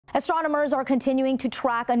Astronomers are continuing to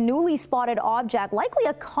track a newly spotted object, likely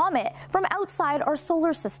a comet, from outside our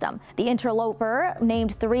solar system. The interloper,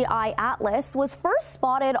 named 3I Atlas, was first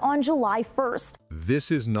spotted on July 1st.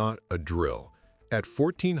 This is not a drill. At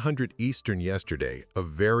 1400 Eastern yesterday, a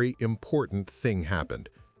very important thing happened.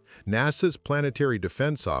 NASA's Planetary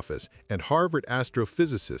Defense Office and Harvard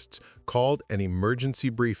astrophysicists called an emergency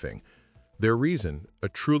briefing. Their reason, a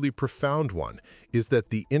truly profound one, is that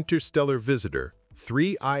the interstellar visitor,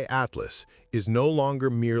 3I Atlas, is no longer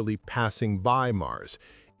merely passing by Mars.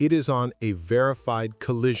 It is on a verified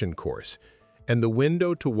collision course, and the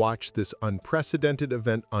window to watch this unprecedented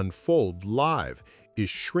event unfold live is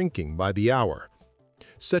shrinking by the hour.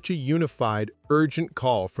 Such a unified, urgent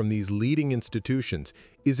call from these leading institutions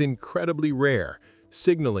is incredibly rare,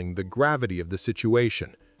 signaling the gravity of the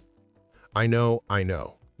situation. I know.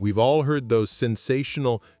 We've all heard those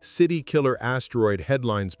sensational city-killer asteroid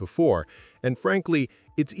headlines before, and frankly,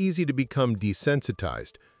 it's easy to become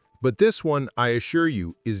desensitized. But this one, I assure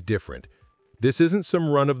you, is different. This isn't some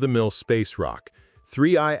run-of-the-mill space rock.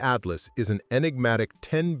 3I Atlas is an enigmatic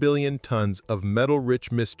 10 billion tons of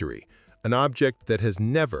metal-rich mystery, an object that has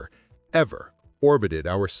never, ever orbited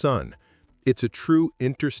our sun. It's a true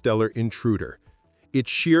interstellar intruder. Its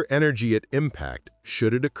sheer energy at impact,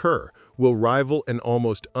 should it occur, will rival an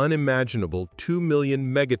almost unimaginable 2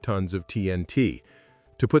 million megatons of TNT.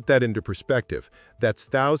 To put that into perspective, that's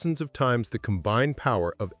thousands of times the combined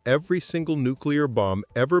power of every single nuclear bomb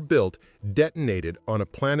ever built detonated on a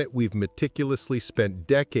planet we've meticulously spent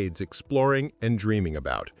decades exploring and dreaming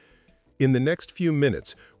about. In the next few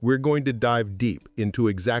minutes, we're going to dive deep into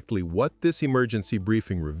exactly what this emergency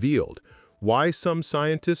briefing revealed, why some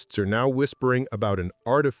scientists are now whispering about an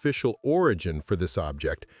artificial origin for this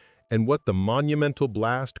object, and what the monumental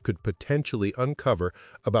blast could potentially uncover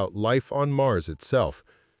about life on Mars itself.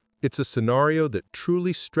 It's a scenario that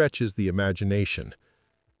truly stretches the imagination.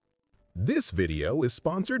 This video is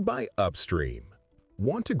sponsored by Upstream.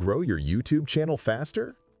 Want to grow your YouTube channel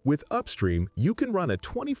faster? With Upstream, you can run a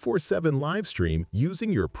 24/7 live stream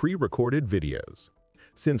using your pre-recorded videos.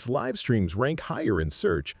 Since live streams rank higher in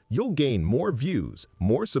search, you'll gain more views,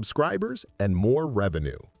 more subscribers, and more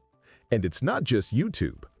revenue. And it's not just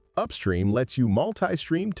YouTube. Upstream lets you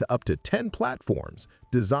multi-stream to up to 10 platforms,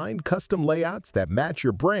 design custom layouts that match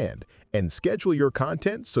your brand, and schedule your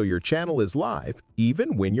content so your channel is live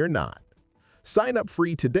even when you're not. Sign up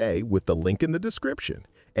free today with the link in the description,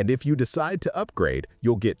 and if you decide to upgrade,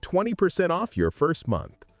 you'll get 20% off your first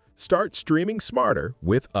month. Start streaming smarter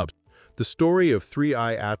with Upstream. The story of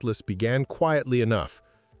 3I Atlas began quietly enough.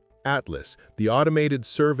 Atlas, the automated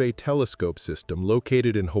survey telescope system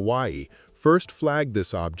located in Hawaii, first flagged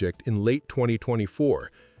this object in late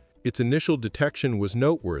 2024. Its initial detection was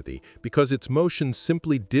noteworthy because its motion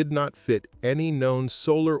simply did not fit any known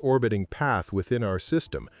solar orbiting path within our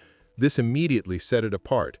system. This immediately set it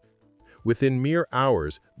apart. Within mere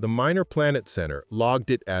hours, the Minor Planet Center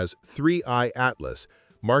logged it as 3I Atlas,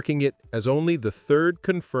 marking it as only the third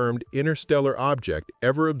confirmed interstellar object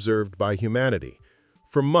ever observed by humanity.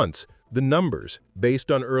 For months, the numbers,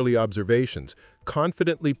 based on early observations,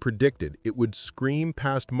 confidently predicted it would scream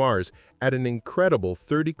past Mars at an incredible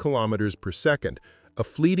 30 kilometers per second, a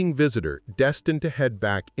fleeting visitor destined to head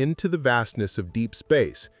back into the vastness of deep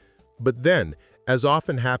space. But then, as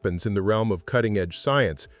often happens in the realm of cutting-edge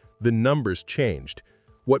science, the numbers changed.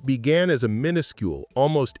 What began as a minuscule,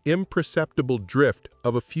 almost imperceptible drift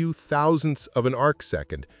of a few thousandths of an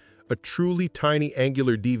arcsecond, a truly tiny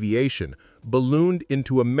angular deviation, ballooned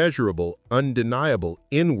into a measurable, undeniable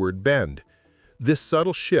inward bend. This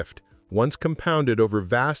subtle shift, once compounded over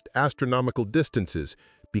vast astronomical distances,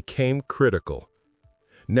 became critical.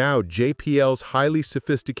 Now, JPL's highly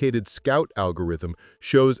sophisticated Scout algorithm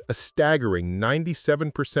shows a staggering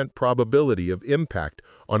 97% probability of impact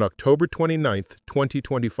on October 29,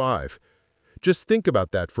 2025. Just think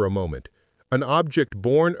about that for a moment. An object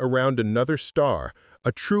born around another star,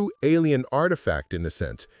 a true alien artifact in a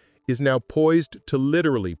sense, is now poised to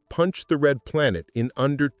literally punch the red planet in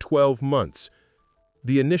under 12 months.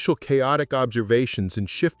 The initial chaotic observations and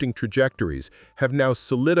shifting trajectories have now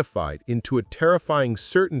solidified into a terrifying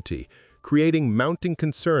certainty, creating mounting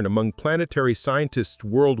concern among planetary scientists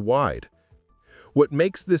worldwide. What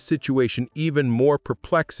makes this situation even more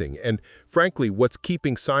perplexing, and frankly what's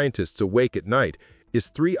keeping scientists awake at night, is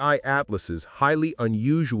 3I Atlas's highly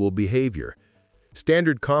unusual behavior.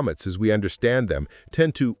 Standard comets, as we understand them,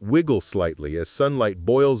 tend to wiggle slightly as sunlight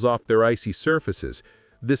boils off their icy surfaces.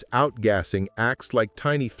 This outgassing acts like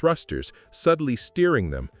tiny thrusters, subtly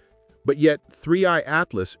steering them. But yet, 3I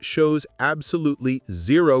Atlas shows absolutely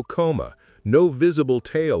zero coma, no visible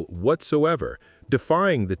tail whatsoever,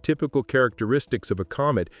 defying the typical characteristics of a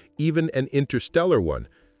comet, even an interstellar one.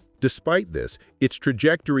 Despite this, its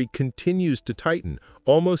trajectory continues to tighten,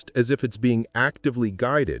 almost as if it's being actively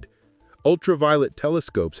guided. Ultraviolet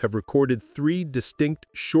telescopes have recorded 3 distinct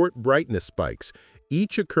short brightness spikes,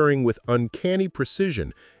 each occurring with uncanny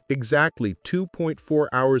precision, exactly 2.4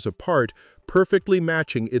 hours apart, perfectly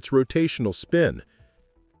matching its rotational spin.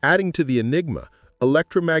 Adding to the enigma,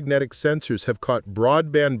 electromagnetic sensors have caught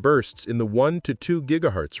broadband bursts in the 1 to 2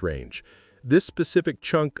 gigahertz range. This specific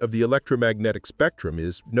chunk of the electromagnetic spectrum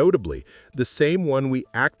is, notably, the same one we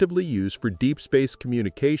actively use for deep space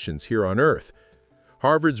communications here on Earth.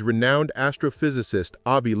 Harvard's renowned astrophysicist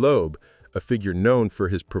Avi Loeb, a figure known for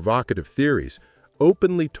his provocative theories,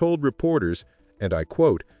 openly told reporters, and I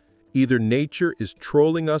quote, "Either nature is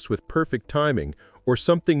trolling us with perfect timing, or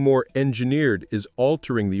something more engineered is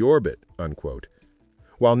altering the orbit," unquote.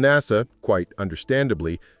 While NASA, quite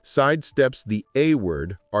understandably, sidesteps the A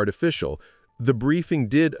word, artificial, the briefing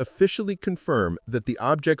did officially confirm that the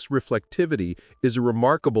object's reflectivity is a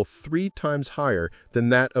remarkable 3 times higher than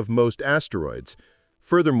that of most asteroids.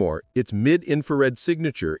 Furthermore, its mid-infrared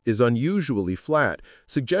signature is unusually flat,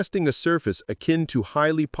 suggesting a surface akin to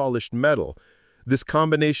highly polished metal. This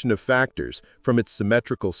combination of factors, from its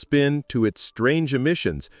symmetrical spin to its strange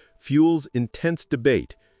emissions, fuels intense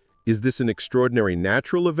debate. Is this an extraordinary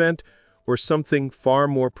natural event or something far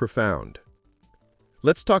more profound?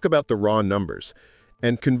 Let's talk about the raw numbers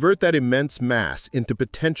and convert that immense mass into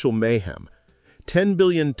potential mayhem. 10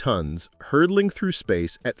 billion tons hurtling through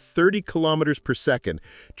space at 30 kilometers per second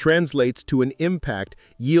translates to an impact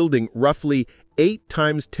yielding roughly 8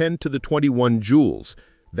 times 10 to the 21 joules.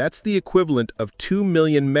 That's the equivalent of 2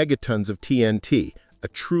 million megatons of TNT, a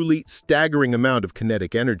truly staggering amount of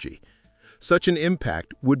kinetic energy. Such an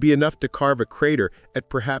impact would be enough to carve a crater at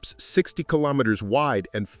perhaps 60 kilometers wide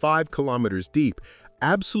and 5 kilometers deep,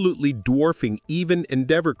 absolutely dwarfing even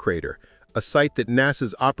Endeavour Crater, a site that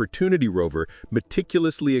NASA's Opportunity rover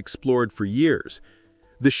meticulously explored for years.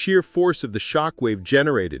 The sheer force of the shockwave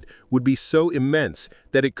generated would be so immense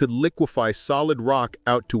that it could liquefy solid rock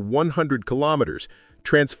out to 100 kilometers,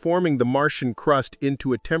 transforming the Martian crust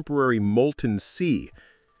into a temporary molten sea.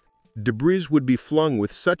 Debris would be flung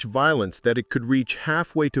with such violence that it could reach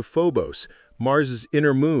halfway to Phobos, Mars's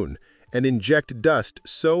inner moon, and inject dust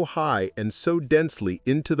so high and so densely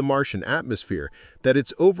into the Martian atmosphere that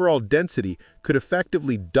its overall density could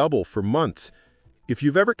effectively double for months. If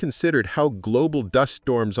you've ever considered how global dust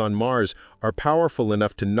storms on Mars are powerful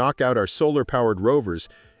enough to knock out our solar-powered rovers,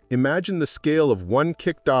 imagine the scale of one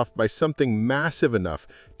kicked off by something massive enough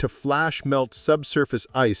to flash melt subsurface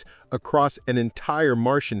ice across an entire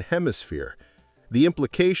Martian hemisphere. The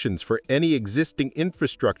implications for any existing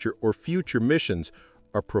infrastructure or future missions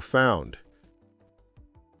are profound.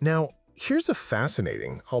 Now, here's a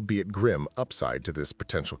fascinating, albeit grim, upside to this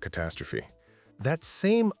potential catastrophe. That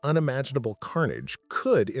same unimaginable carnage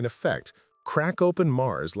could, in effect, crack open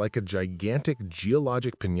Mars like a gigantic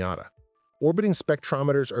geologic piñata. Orbiting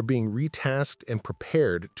spectrometers are being retasked and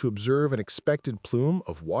prepared to observe an expected plume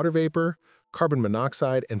of water vapor, carbon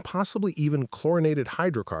monoxide, and possibly even chlorinated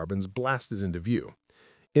hydrocarbons blasted into view.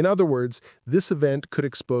 In other words, this event could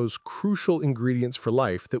expose crucial ingredients for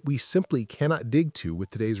life that we simply cannot dig to with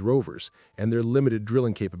today's rovers and their limited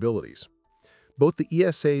drilling capabilities. Both the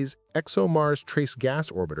ESA's ExoMars Trace Gas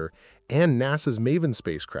Orbiter and NASA's MAVEN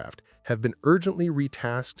spacecraft have been urgently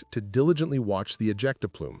retasked to diligently watch the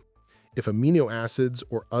ejecta plume. If amino acids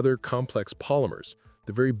or other complex polymers,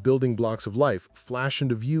 the very building blocks of life, flash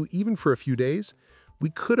into view even for a few days, we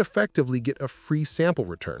could effectively get a free sample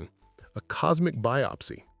return, a cosmic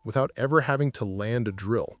biopsy, without ever having to land a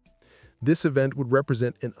drill. This event would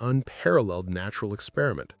represent an unparalleled natural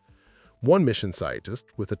experiment. One mission scientist,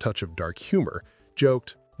 with a touch of dark humor,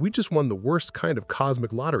 joked, "We just won the worst kind of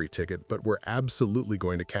cosmic lottery ticket, but we're absolutely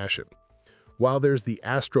going to cash it." While there's the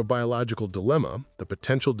astrobiological dilemma, the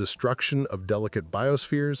potential destruction of delicate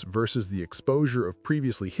biospheres versus the exposure of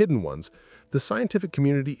previously hidden ones, the scientific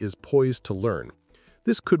community is poised to learn.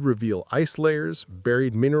 This could reveal ice layers,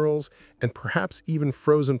 buried minerals, and perhaps even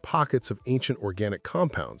frozen pockets of ancient organic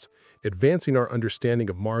compounds, advancing our understanding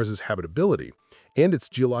of Mars's habitability and its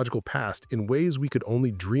geological past in ways we could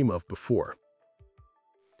only dream of before.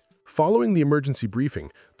 Following the emergency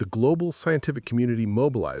briefing, the global scientific community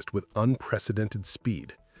mobilized with unprecedented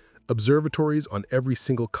speed. Observatories on every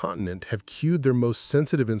single continent have cued their most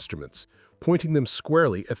sensitive instruments, pointing them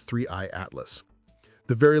squarely at 3I Atlas.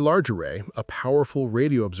 The Very Large Array, a powerful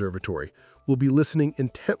radio observatory, will be listening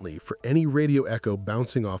intently for any radio echo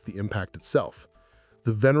bouncing off the impact itself.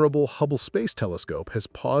 The venerable Hubble Space Telescope has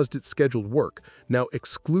paused its scheduled work, now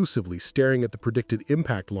exclusively staring at the predicted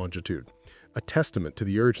impact longitude, a testament to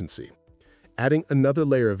the urgency. Adding another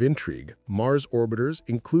layer of intrigue, Mars orbiters,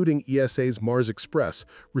 including ESA's Mars Express,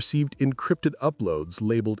 received encrypted uploads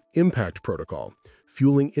labeled Impact Protocol,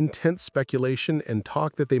 fueling intense speculation and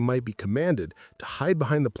talk that they might be commanded to hide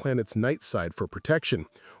behind the planet's night side for protection,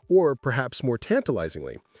 or perhaps more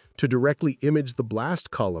tantalizingly, to directly image the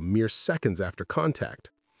blast column mere seconds after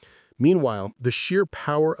contact. Meanwhile, the sheer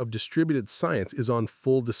power of distributed science is on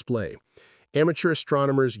full display. Amateur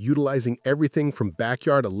astronomers utilizing everything from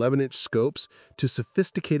backyard 11-inch scopes to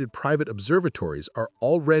sophisticated private observatories are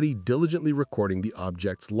already diligently recording the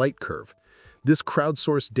object's light curve. This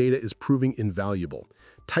crowdsourced data is proving invaluable,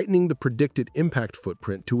 tightening the predicted impact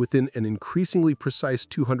footprint to within an increasingly precise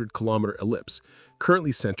 200-kilometer ellipse,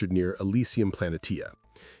 currently centered near Elysium Planitia.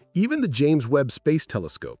 Even the James Webb Space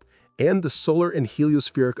Telescope and the Solar and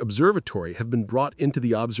Heliospheric Observatory have been brought into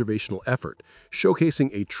the observational effort, showcasing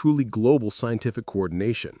a truly global scientific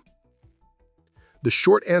coordination. The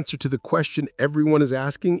short answer to the question everyone is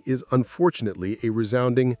asking is unfortunately a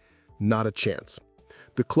resounding not a chance.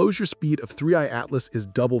 The closure speed of 3I Atlas is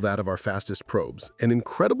double that of our fastest probes, an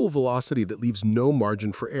incredible velocity that leaves no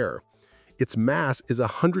margin for error. Its mass is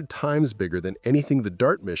 100 times bigger than anything the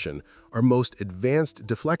DART mission, our most advanced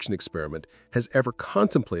deflection experiment, has ever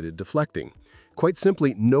contemplated deflecting. Quite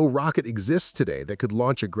simply, no rocket exists today that could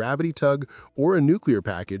launch a gravity tug or a nuclear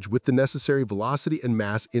package with the necessary velocity and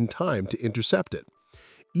mass in time to intercept it.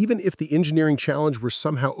 Even if the engineering challenge were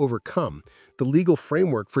somehow overcome, the legal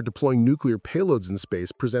framework for deploying nuclear payloads in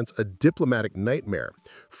space presents a diplomatic nightmare,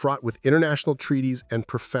 fraught with international treaties and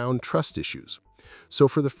profound trust issues. So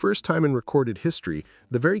for the first time in recorded history,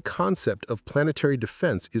 the very concept of planetary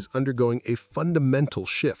defense is undergoing a fundamental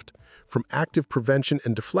shift, from active prevention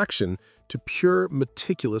and deflection to pure,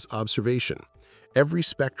 meticulous observation. Every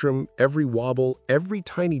spectrum, every wobble, every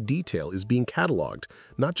tiny detail is being cataloged,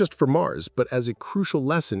 not just for Mars, but as a crucial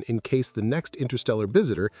lesson in case the next interstellar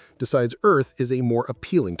visitor decides Earth is a more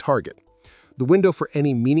appealing target. The window for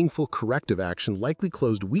any meaningful corrective action likely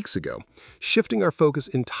closed weeks ago, shifting our focus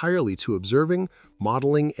entirely to observing,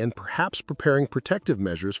 modeling, and perhaps preparing protective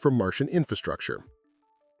measures for Martian infrastructure.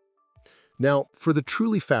 Now, for the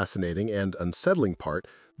truly fascinating and unsettling part,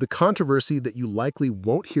 the controversy that you likely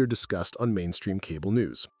won't hear discussed on mainstream cable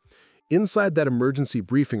news. Inside that emergency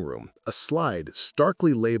briefing room, a slide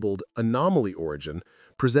starkly labeled Anomaly Origin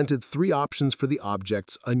presented three options for the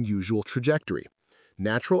object's unusual trajectory: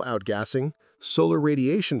 natural outgassing, solar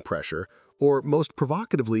radiation pressure, or most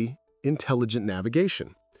provocatively, intelligent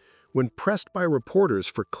navigation. When pressed by reporters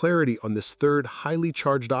for clarity on this third highly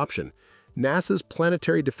charged option, NASA's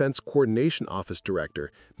Planetary Defense Coordination Office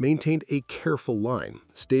director maintained a careful line,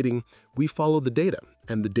 stating, "We follow the data,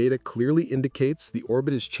 and the data clearly indicates the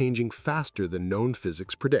orbit is changing faster than known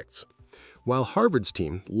physics predicts." While Harvard's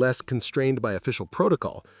team, less constrained by official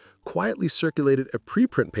protocol, quietly circulated a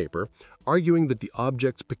preprint paper arguing that the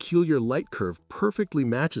object's peculiar light curve perfectly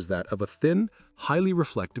matches that of a thin, highly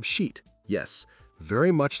reflective sheet. Yes,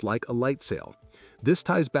 very much like a light sail. This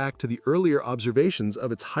ties back to the earlier observations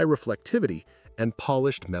of its high reflectivity and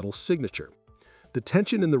polished metal signature. The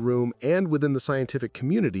tension in the room and within the scientific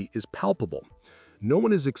community is palpable. No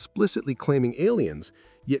one is explicitly claiming aliens,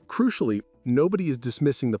 yet crucially, nobody is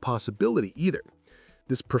dismissing the possibility either.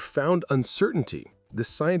 This profound uncertainty, this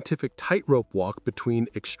scientific tightrope walk between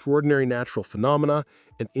extraordinary natural phenomena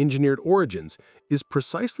and engineered origins, is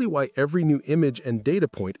precisely why every new image and data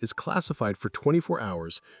point is classified for 24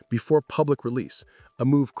 hours before public release, a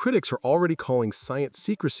move critics are already calling science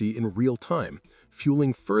secrecy in real time,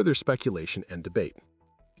 fueling further speculation and debate.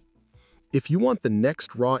 If you want the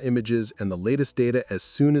next raw images and the latest data as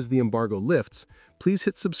soon as the embargo lifts, please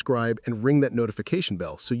hit subscribe and ring that notification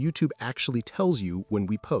bell so YouTube actually tells you when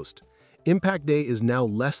we post. Impact Day is now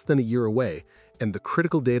less than a year away, and the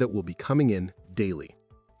critical data will be coming in daily.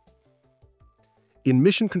 In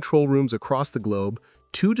mission control rooms across the globe,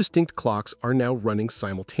 two distinct clocks are now running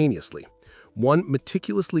simultaneously. One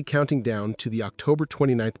meticulously counting down to the October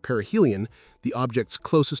 29th perihelion, the object's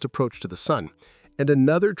closest approach to the Sun, and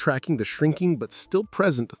another tracking the shrinking but still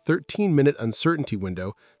present 13-minute uncertainty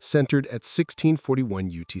window centered at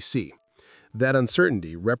 1641 UTC. That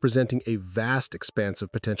uncertainty, representing a vast expanse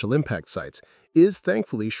of potential impact sites, is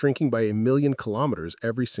thankfully shrinking by 1 million kilometers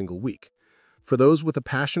every single week. For those with a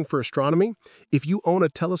passion for astronomy, if you own a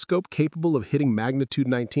telescope capable of hitting magnitude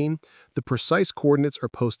 19, the precise coordinates are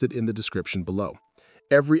posted in the description below.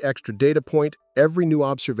 Every extra data point, every new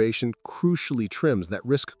observation crucially trims that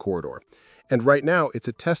risk corridor. And right now, it's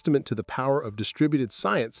a testament to the power of distributed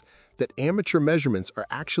science that amateur measurements are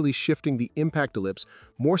actually shifting the impact ellipse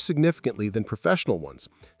more significantly than professional ones,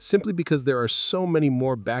 simply because there are so many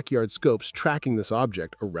more backyard scopes tracking this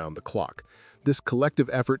object around the clock. This collective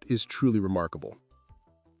effort is truly remarkable.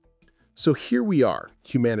 So here we are,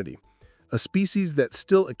 humanity, a species that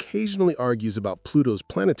still occasionally argues about Pluto's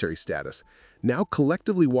planetary status, now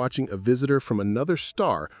collectively watching a visitor from another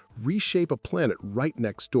star reshape a planet right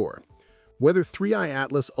next door. Whether 3I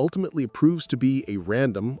Atlas ultimately proves to be a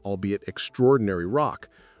random, albeit extraordinary rock,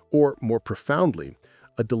 or more profoundly,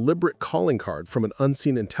 a deliberate calling card from an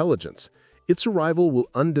unseen intelligence, its arrival will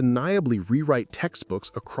undeniably rewrite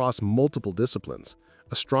textbooks across multiple disciplines: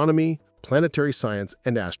 astronomy, planetary science,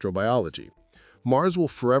 and astrobiology. Mars will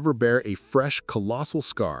forever bear a fresh, colossal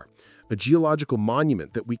scar, a geological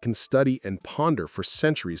monument that we can study and ponder for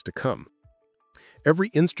centuries to come. Every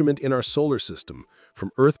instrument in our solar system,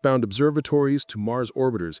 from Earth-bound observatories to Mars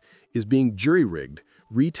orbiters, is being jury-rigged,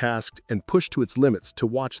 retasked, and pushed to its limits to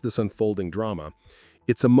watch this unfolding drama.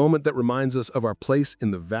 It's a moment that reminds us of our place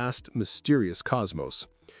in the vast, mysterious cosmos.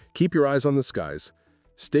 Keep your eyes on the skies,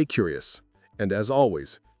 stay curious, and as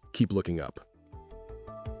always, keep looking up.